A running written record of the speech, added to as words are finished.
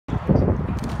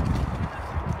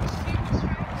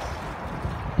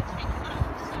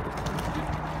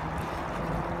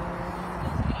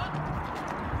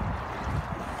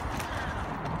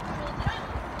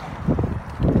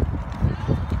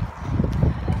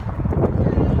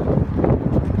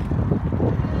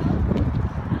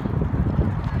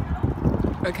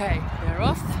Okay, they're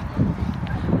off.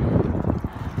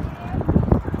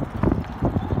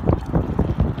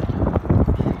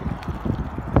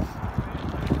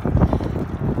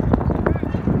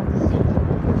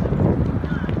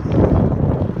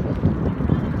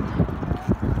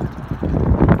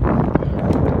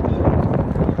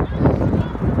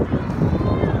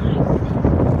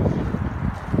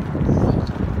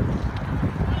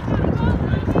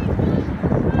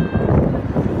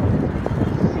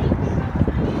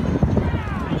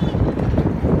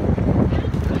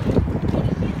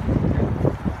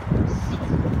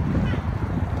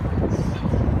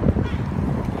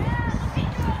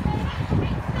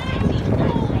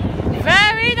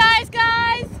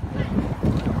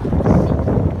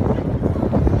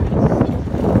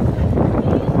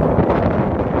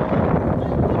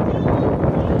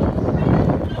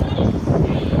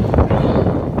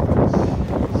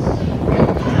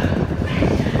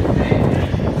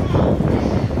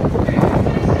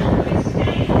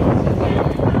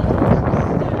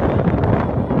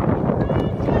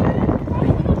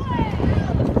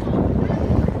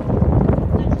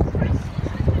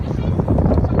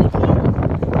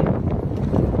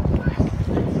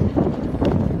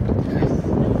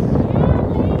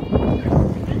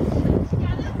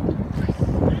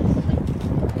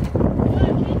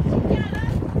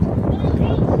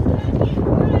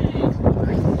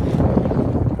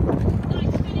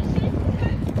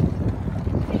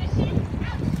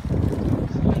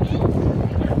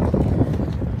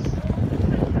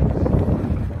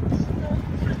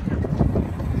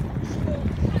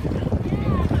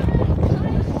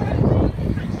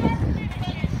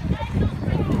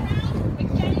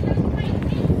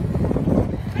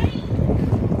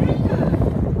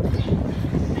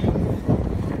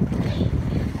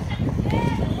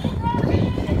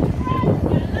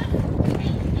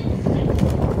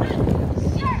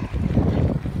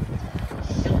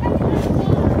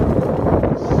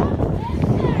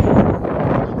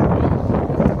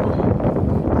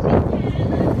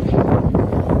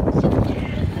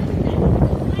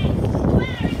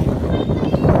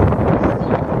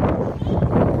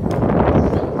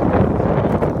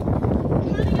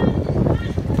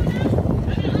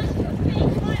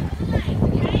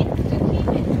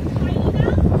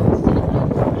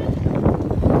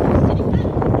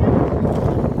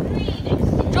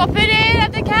 Drop it in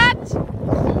at the cat!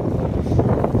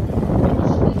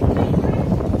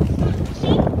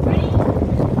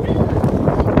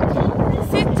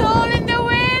 Sit tall in the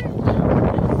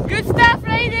wind! Good stuff,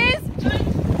 ladies!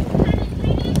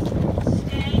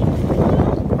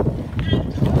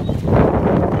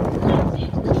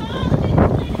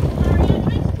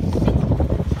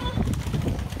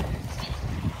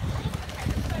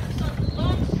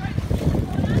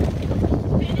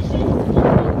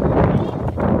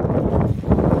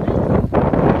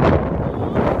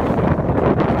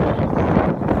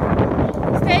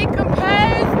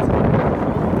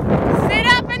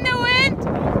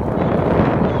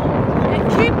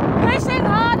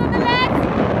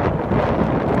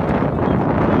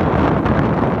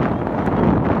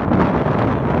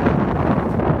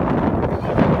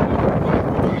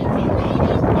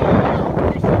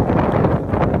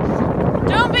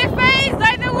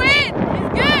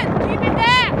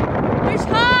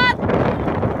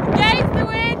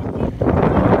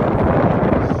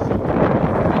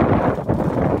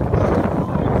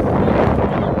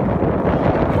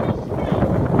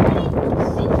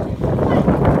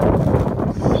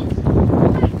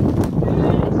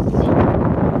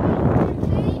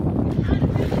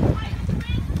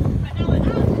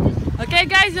 Okay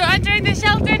guys, we're entering the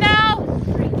shelter now.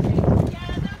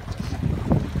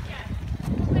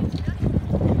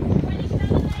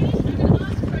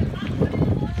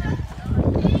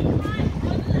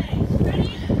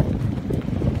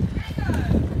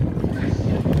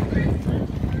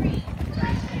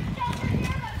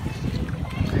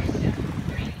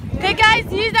 Okay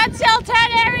guys, use that shelter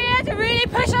area to really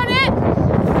push on it.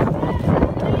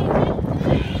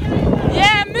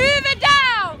 Yeah, move it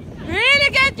down. Really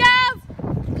good, girls.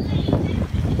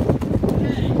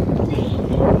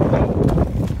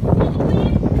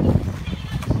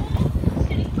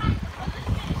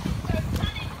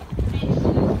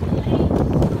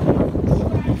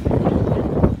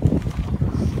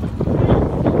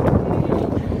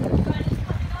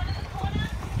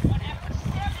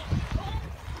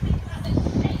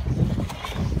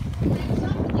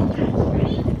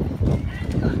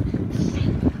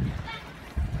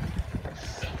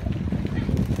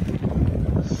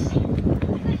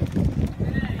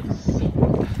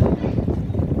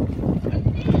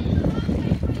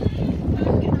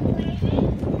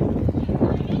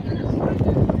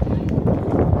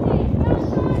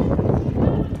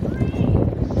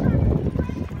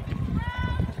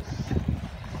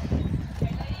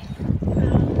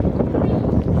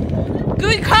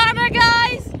 Good corner,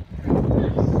 guys.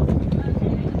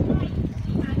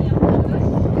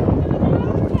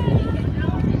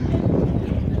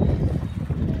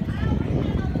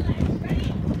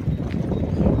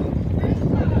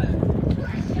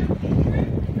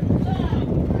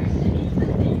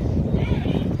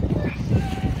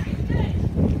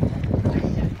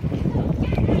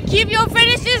 Keep your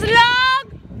finishes long.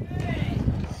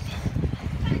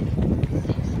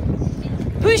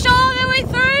 Push all the way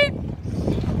through.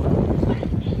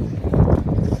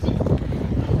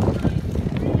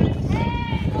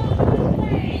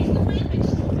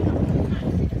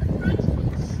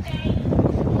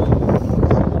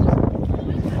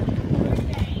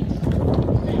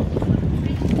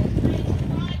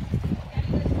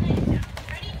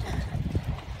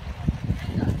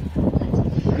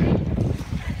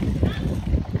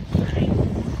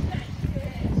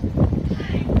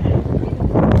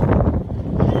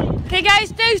 Okay guys,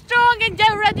 stay strong and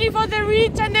get ready for the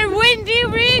reach and the windy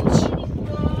reach.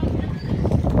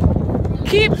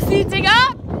 Keep seating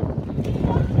up.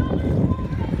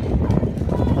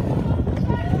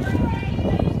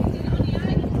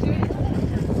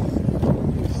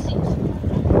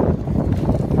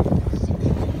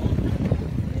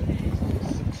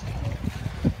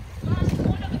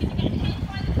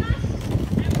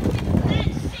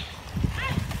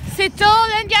 Sit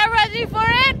tall and get ready for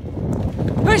it.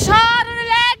 Push hard on the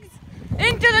legs,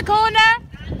 into the corner.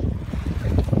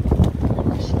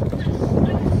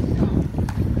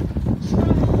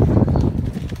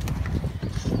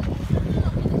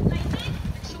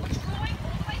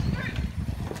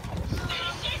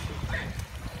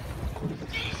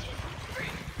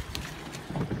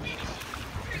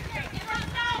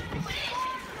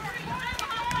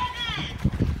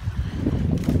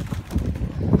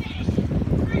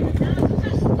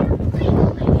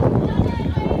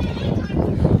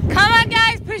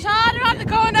 The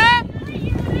corner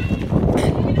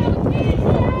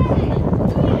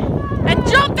and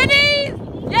drop the knees.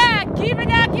 Yeah, keep it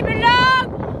down, keep it long.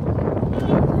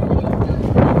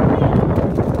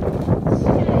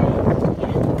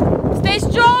 Stay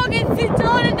strong and sit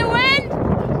tall in the wind.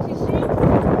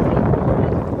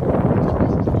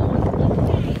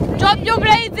 Drop your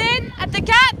blades in at the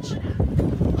catch.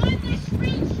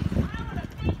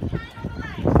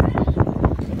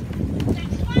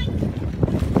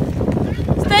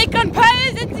 Stay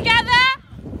composed and together.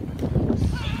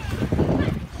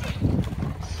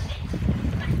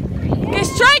 Get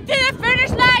straight to the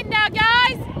finish line now,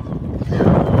 guys.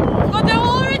 Got the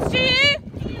orange to you.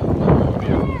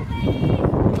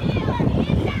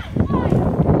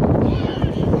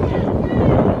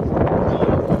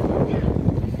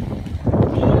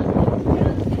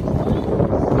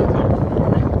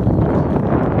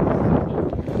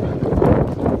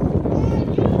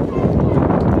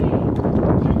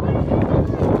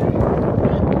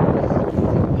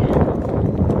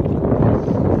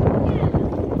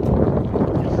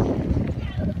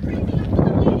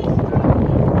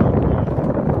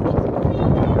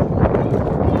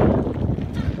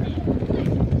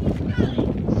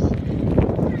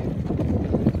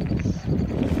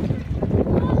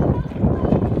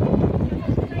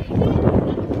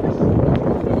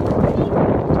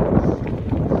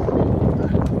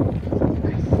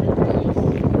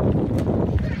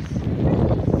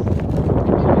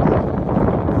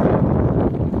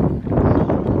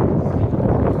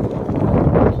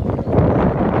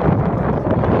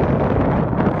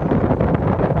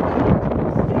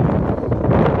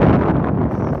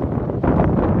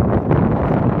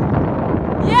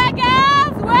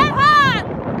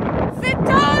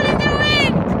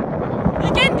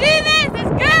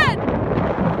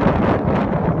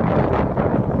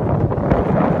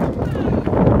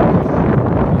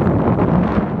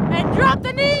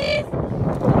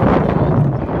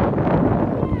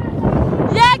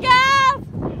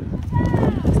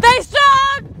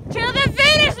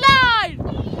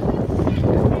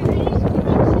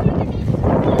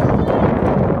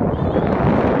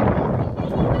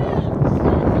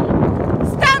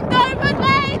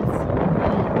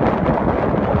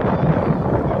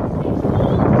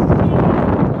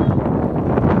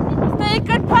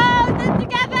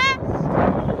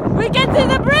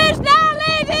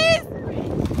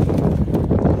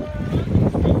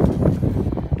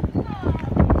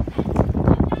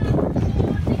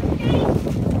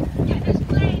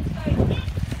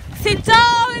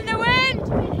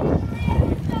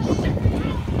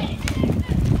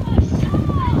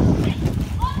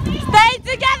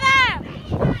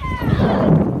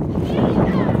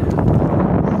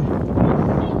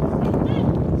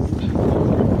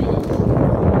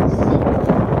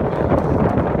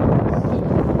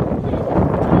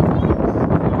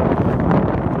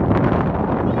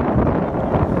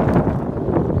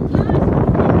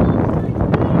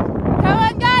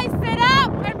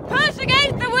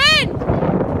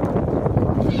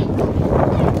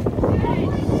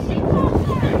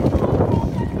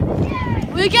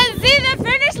 We can